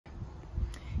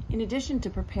In addition to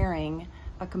preparing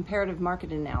a comparative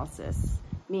market analysis,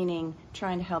 meaning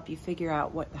trying to help you figure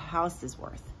out what the house is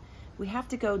worth, we have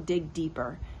to go dig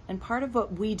deeper. And part of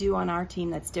what we do on our team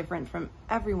that's different from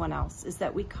everyone else is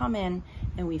that we come in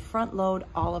and we front load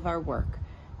all of our work.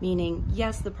 Meaning,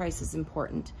 yes, the price is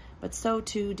important, but so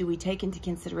too do we take into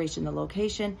consideration the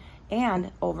location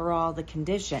and overall the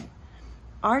condition.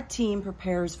 Our team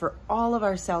prepares for all of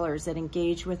our sellers that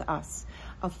engage with us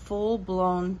a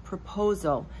full-blown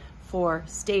proposal for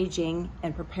staging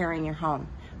and preparing your home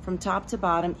from top to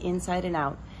bottom, inside and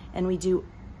out. And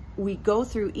we go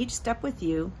through each step with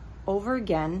you over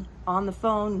again on the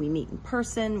phone. We meet in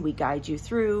person, we guide you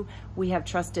through. We have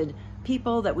trusted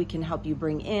people that we can help you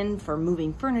bring in for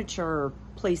moving furniture or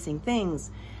placing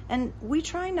things. And we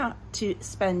try not to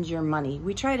spend your money.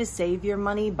 We try to save your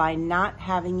money by not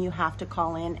having you have to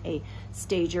call in a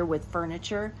stager with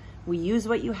furniture. We use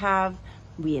what you have,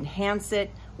 we enhance it,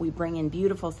 we bring in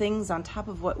beautiful things on top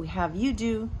of what we have you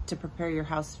do to prepare your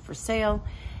house for sale.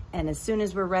 And as soon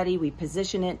as we're ready, we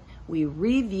position it, we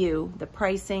review the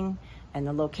pricing and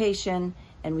the location,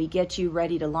 and we get you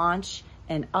ready to launch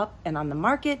and up and on the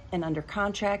market and under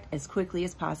contract as quickly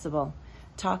as possible.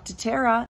 Talk to Tara.